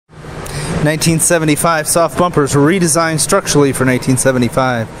1975 soft bumpers were redesigned structurally for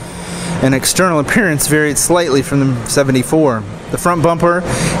 1975. And external appearance varied slightly from the 74. The front bumper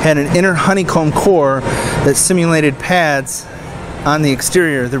had an inner honeycomb core that simulated pads on the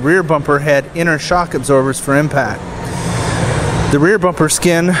exterior. The rear bumper had inner shock absorbers for impact. The rear bumper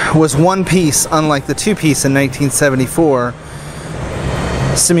skin was one piece, unlike the two-piece in 1974.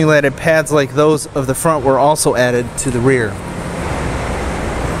 Simulated pads like those of the front were also added to the rear.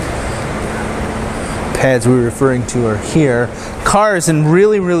 Pads we're referring to are here. Car is in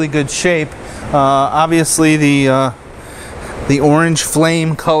really good shape. Obviously the orange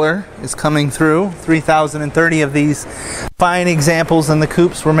flame color is coming through. 3,030 of these fine examples in the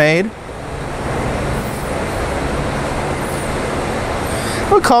coupes were made.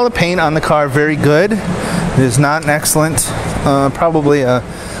 I would call the paint on the car very good. It is not an excellent, probably a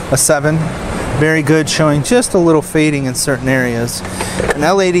 7. Very good, showing just a little fading in certain areas. An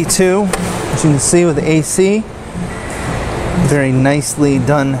L82, as you can see with the AC, very nicely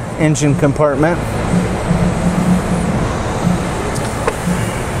done engine compartment.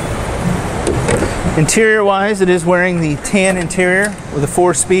 Interior wise, it is wearing the tan interior with a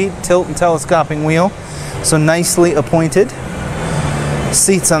 4-speed tilt and telescoping wheel, so nicely appointed.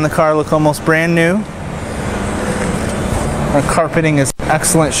 Seats on the car look almost brand new. Our carpeting is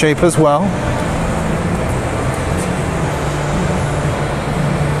excellent shape as well.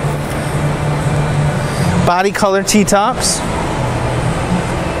 Body color T-tops.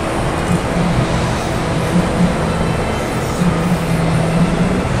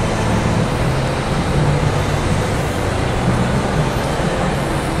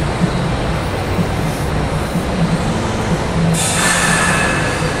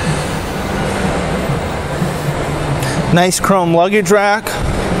 Nice chrome luggage rack,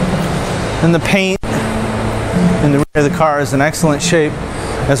 and the paint in the rear of the car is in excellent shape,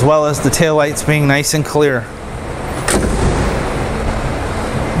 as well as the taillights being nice and clear.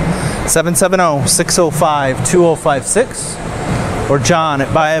 770-605-2056 or John at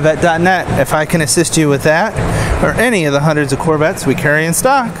buyavette.net if I can assist you with that or any of the hundreds of Corvettes we carry in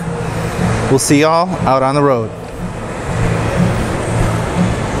stock. We'll see y'all out on the road.